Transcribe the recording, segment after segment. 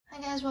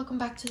guys, welcome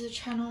back to the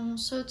channel.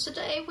 So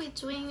today we're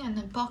doing an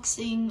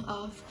unboxing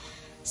of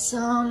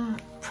some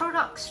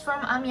products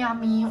from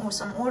AmiAmi, or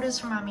some orders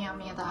from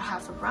AmiAmi that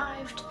have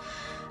arrived.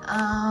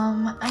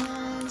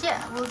 And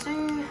yeah, we'll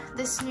do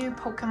this new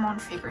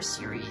Pokemon figure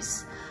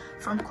series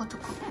from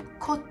Kotobukiya,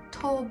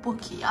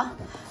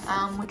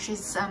 which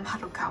is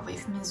Haruka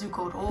with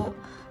Mizugoro.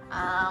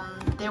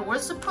 There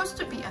was supposed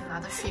to be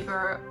another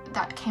figure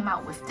that came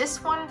out with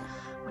this one,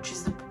 which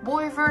is the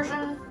boy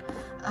version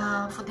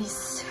for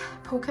this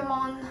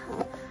Pokemon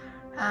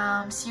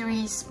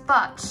series,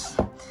 but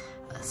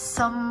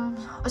some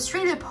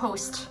Australia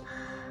Post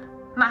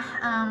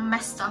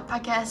messed up, I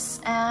guess,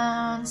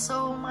 and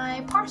so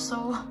my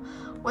parcel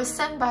was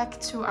sent back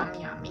to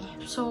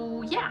AmiAmi.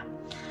 So yeah,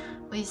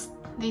 they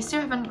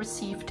still haven't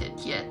received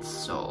it yet,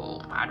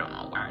 so I don't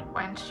know where it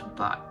went,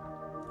 but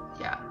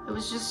yeah, it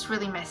was just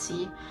really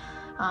messy.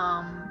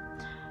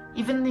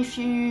 Even if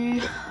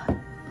you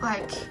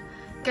like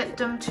get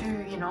them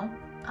to, you know,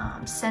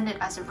 send it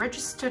as a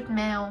registered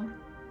mail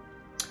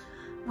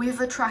with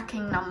a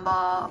tracking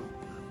number,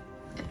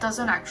 it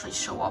doesn't actually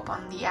show up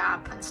on the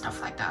app and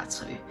stuff like that.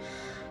 So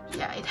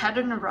yeah, it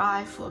hadn't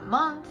arrived for a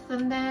month,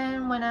 and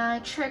then when I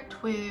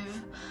checked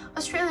with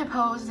Australia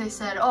Post, they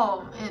said,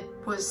 oh, it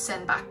was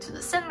sent back to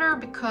the sender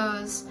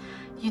because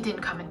you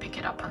didn't come and pick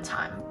it up on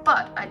time.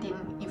 But I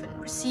didn't even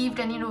receive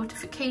any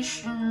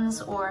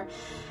notifications or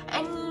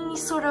any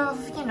sort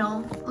of, you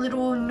know,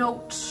 little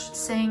note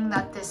saying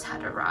that this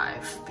had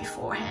arrived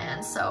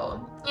beforehand.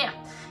 So yeah,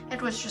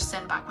 it was just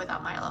sent back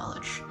without my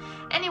knowledge.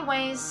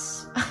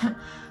 Anyways,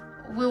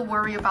 we'll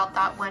worry about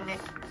that when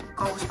it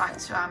goes back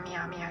to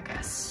AmiAmi, I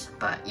guess.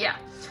 But yeah,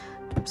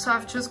 so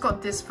I've just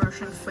got this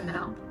version for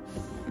now.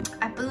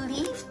 I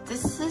believe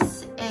this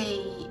is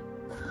a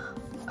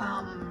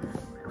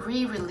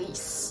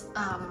re-release.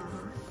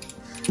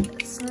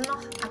 It's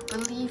not, I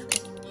believe, a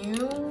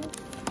new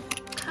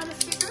kind of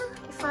figure,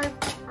 if I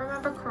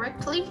remember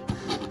correctly.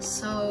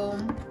 So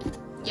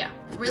yeah,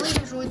 really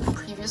enjoyed the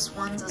previous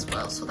ones as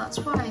well, so that's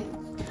why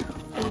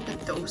I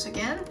ordered those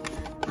again,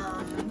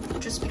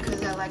 just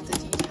because I like the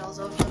details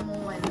of them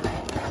more, and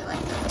I really like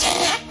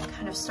the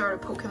kind of starter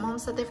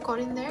Pokemons that they've got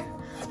in there.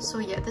 So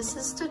yeah, this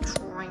is the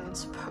drawing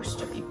it's supposed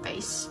to be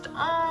based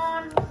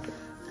on.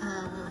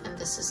 And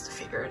this is the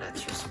figure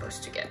that you're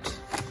supposed to get.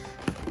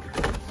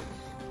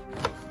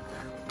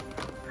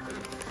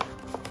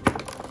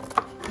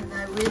 And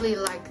I really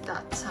like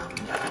that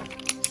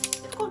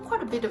they've got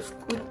quite a bit of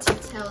good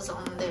details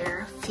on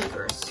their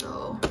figure,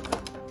 so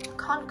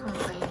can't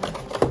complain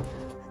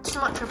too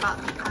much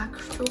about the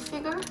actual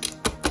figure.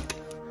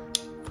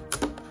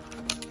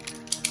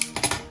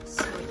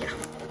 So yeah.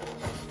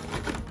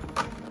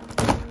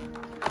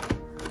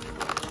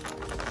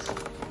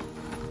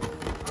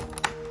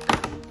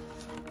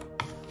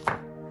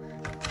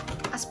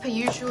 As per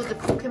usual, the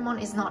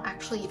Pokemon is not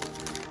actually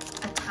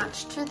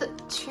attached to the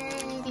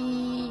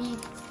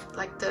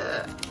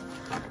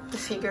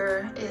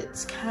figure.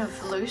 It's kind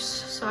of loose,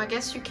 so I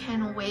guess you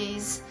can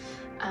always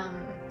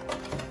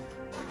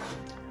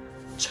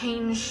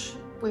change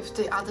with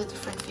the other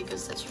different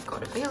figures that you've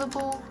got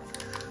available.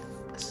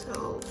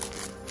 So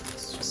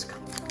let's just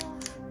come off.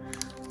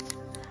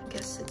 I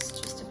guess it's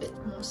just a bit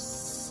more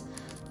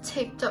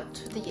taped up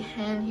to the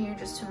hand here,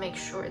 just to make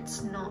sure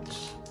it's not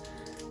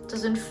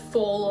doesn't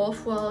fall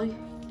off while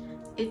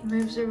it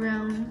moves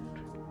around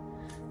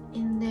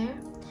in there.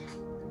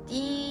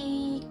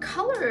 The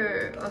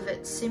color of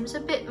it seems a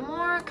bit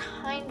more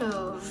kind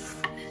of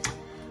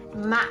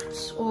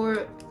matte,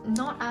 or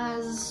not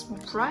as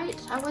bright,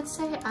 I would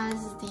say,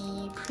 as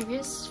the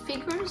previous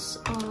figures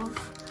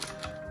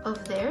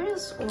of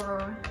theirs,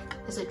 or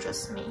is it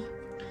just me?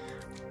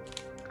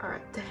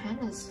 Alright, the hand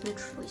is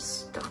literally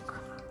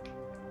stuck.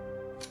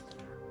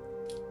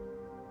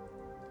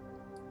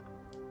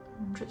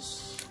 I'm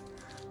just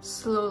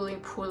slowly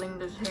pulling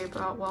the tape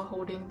out while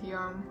holding the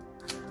arm,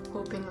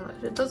 hoping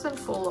that it doesn't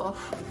fall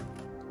off.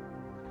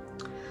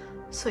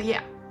 So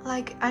yeah,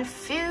 like I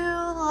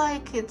feel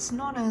like it's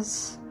not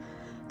as,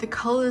 the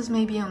colors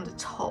maybe on the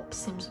top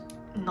seems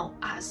not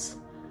as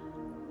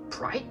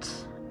bright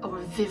or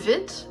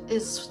vivid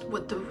is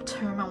what the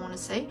term I want to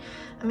say.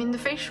 I mean, the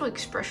facial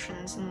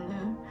expressions and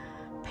the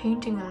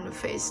painting on the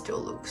face still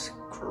looks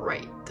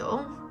great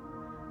though,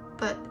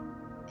 but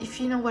if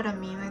you know what I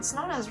mean, it's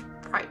not as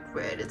bright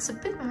red, it's a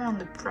bit more on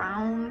the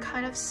brown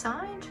kind of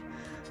side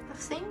of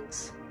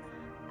things.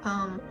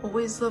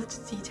 Always loved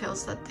the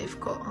details that they've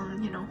got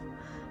on, you know,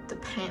 the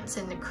pants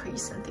and the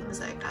crease and things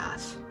like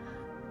that.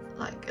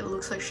 Like, it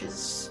looks like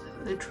she's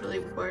literally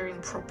wearing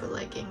proper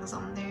leggings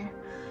on there.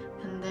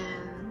 And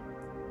then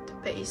the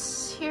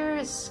base here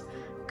is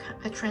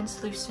a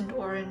translucent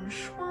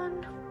orange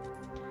one.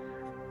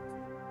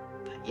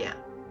 But yeah,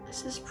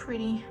 this is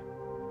pretty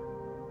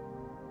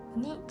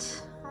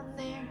neat on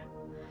there.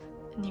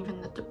 And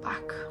even at the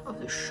back of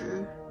the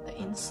shoe, the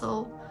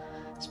insole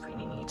is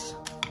pretty neat.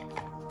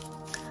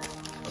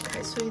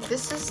 Okay, so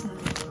this is kind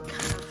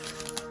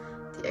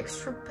of the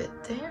extra bit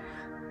there,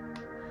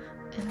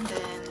 and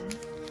then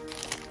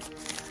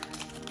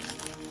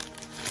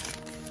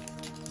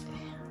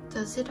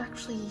does it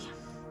actually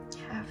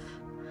have...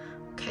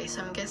 Okay,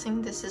 so I'm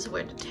guessing this is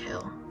where the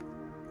tail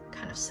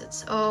kind of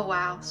sits. Oh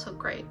wow, so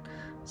great.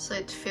 So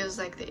it feels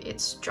like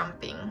it's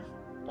jumping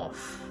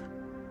off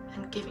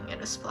and giving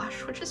it a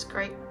splash, which is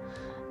great.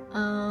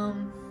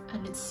 And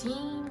it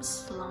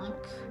seems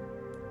like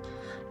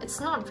it's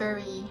not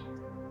very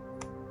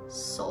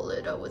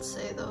solid, I would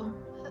say, though.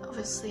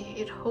 Obviously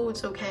it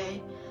holds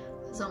okay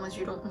as long as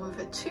you don't move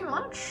it too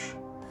much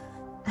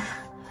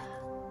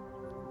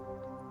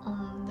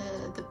on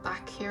the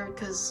back here,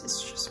 because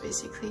it's just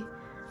basically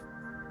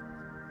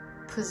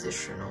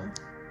positional.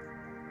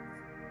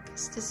 I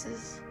guess this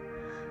is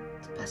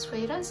the best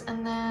way it is.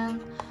 And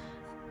then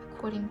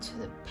according to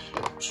the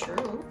picture,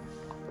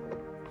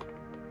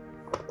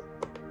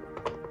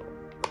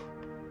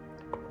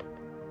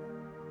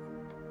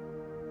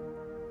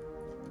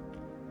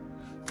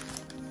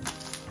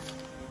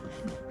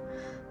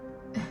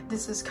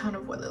 this is kind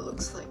of what it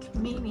looks like.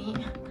 Maybe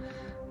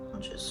I'll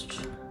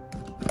just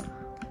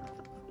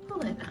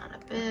pull it down a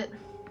bit.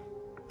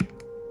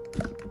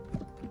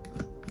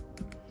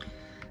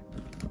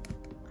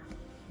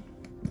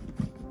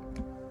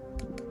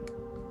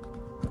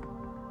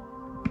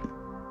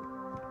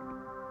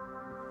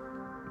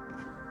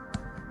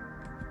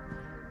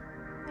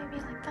 Maybe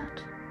like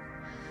that.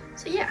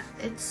 So yeah,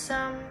 it's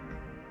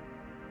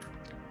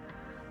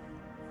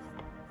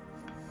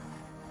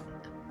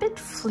bit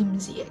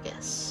flimsy, I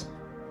guess,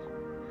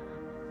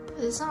 but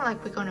it's not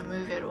like we're gonna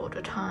move it all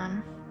the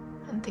time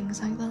and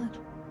things like that.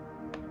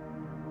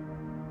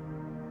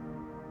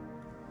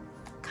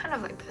 Kind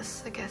of like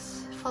this, I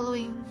guess,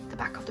 following the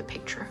back of the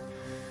picture.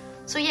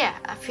 So yeah,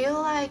 I feel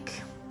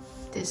like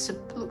this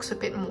looks a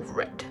bit more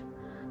red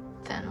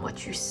than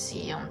what you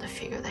see on the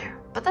figure there,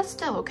 but that's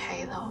still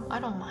okay though. I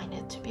don't mind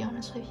it, to be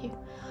honest with you.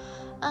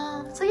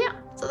 So yeah,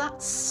 so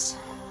that's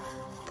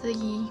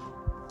the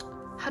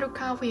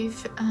Haruka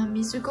with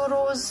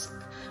Mizugoro's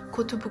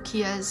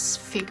Kotobukiya's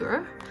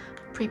figure,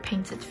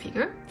 pre-painted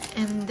figure.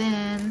 And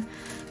then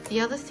the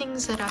other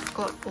things that I've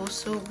got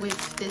also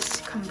with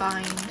this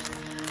combined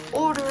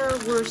order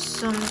were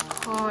some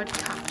card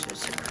Captor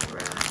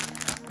Sakura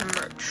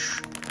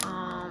merch.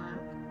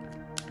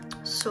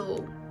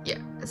 So yeah,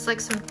 it's like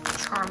some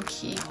charm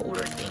key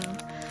holder thing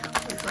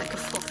with like a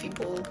fluffy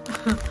bowl.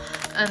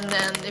 And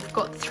then they've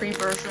got 3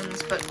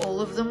 versions, but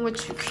all of them were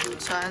too cute,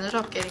 so I ended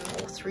up getting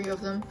all 3 of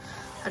them.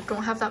 I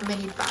don't have that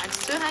many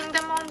bags to hang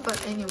them on,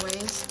 but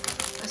anyways,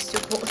 I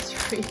still bought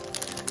 3. You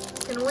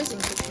can always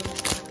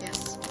interchange them, I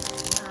guess.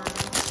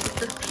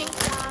 So the pink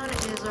one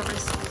is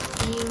obviously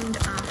themed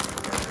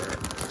after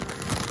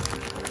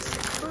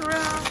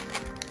Sakura.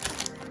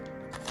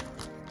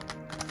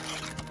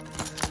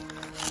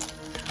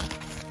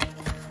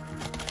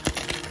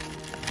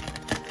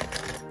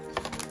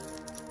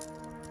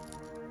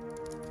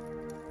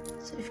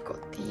 So you've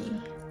got the,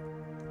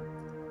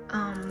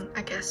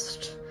 I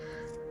guess,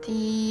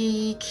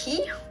 the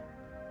key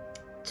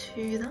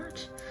to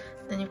that,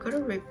 then you've got a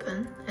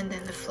ribbon, and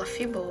then the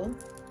fluffy bowl,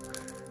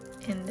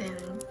 and then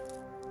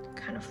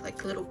kind of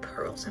like little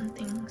pearls and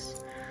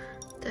things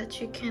that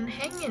you can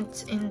hang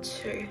it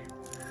into.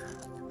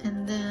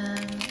 And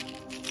then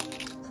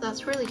so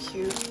that's really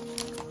cute.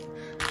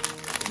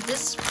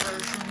 This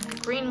version, the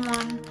green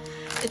one,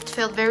 it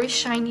felt very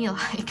shiny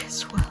like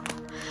as well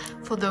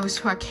for those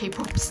who are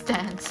K-pop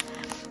stans.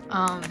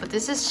 But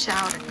this is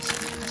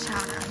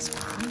Shaoran's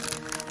one.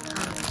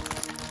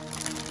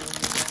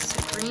 It's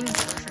a green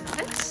version of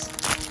it.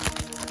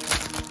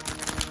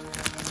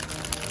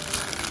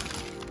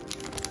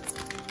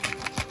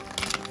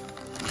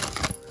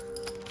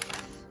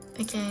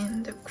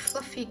 Again, the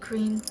fluffy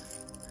green.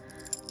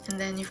 And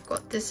then you've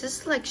got, this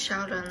is like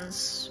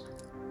Shaoran's,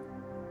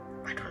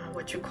 I don't know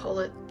what you call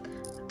it,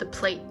 the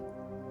plate,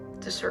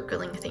 the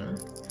circling thing.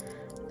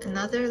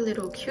 Another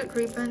little cute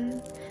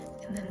ribbon,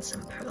 and then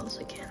some pearls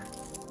again.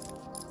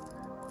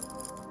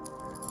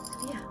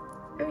 So yeah,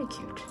 very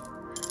cute.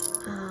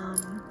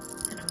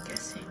 And I'm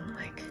guessing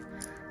like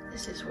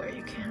this is where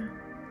you can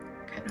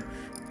kind of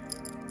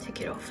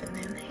take it off and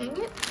then hang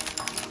it.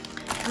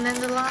 And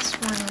then the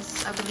last one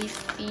is, I believe,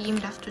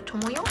 themed after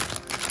Tomoyo.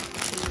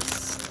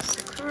 It's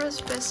Sakura's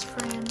best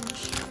friend.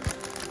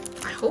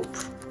 I hope.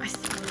 I'm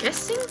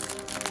guessing.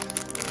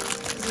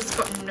 Because it's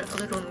got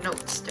little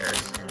notes there,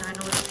 and I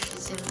know that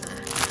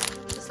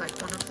she's like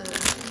one of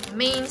the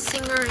main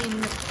singer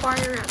in the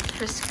choir at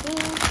her school,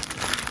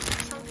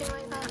 something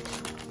like that.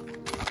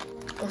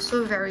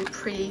 Also very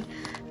pretty,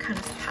 kind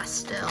of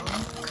pastel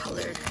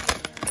colored.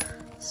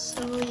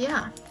 So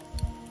yeah.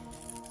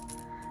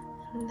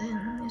 And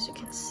then, as you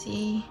can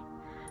see,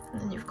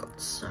 and then you've got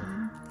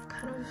some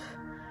kind of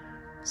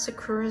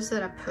Sakuras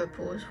that are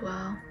purple as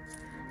well.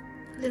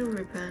 Little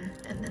ribbon,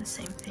 and then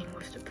same thing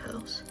with the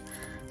pearls.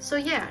 So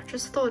yeah,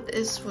 just thought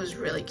this was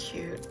really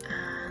cute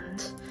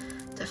and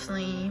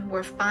definitely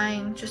worth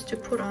buying just to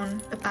put on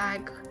a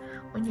bag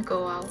when you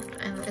go out.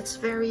 And it's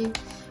very,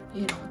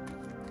 you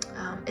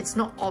know, it's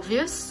not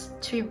obvious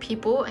to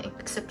people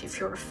except if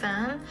you're a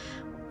fan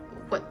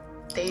what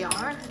they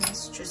are, and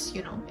it's just,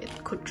 you know, it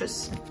could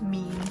just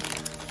mean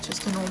to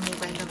just a normal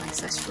random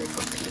accessory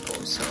for people.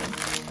 So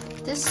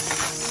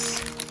this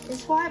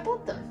is why I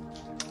bought them.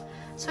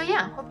 So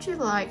yeah, hope you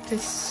like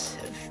this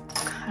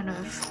kind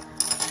of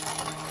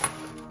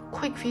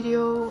quick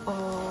video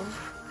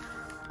of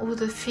all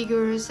the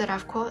figures that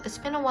I've got. It's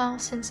been a while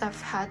since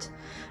I've had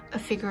a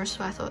figure,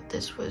 so I thought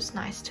this was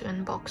nice to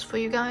unbox for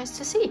you guys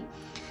to see.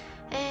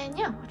 And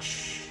yeah,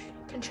 which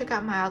you can check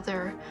out my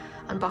other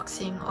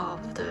unboxing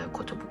of the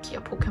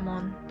Kotobukiya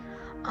Pokemon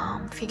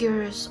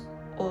figures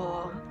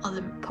or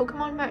other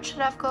Pokemon merch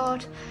that I've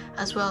got,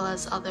 as well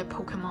as other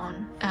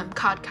Pokemon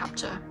card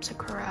Captor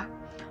Sakura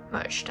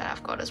merch that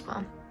I've got as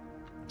well.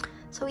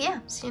 So yeah,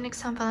 see you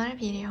next time for another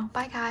video.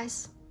 Bye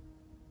guys.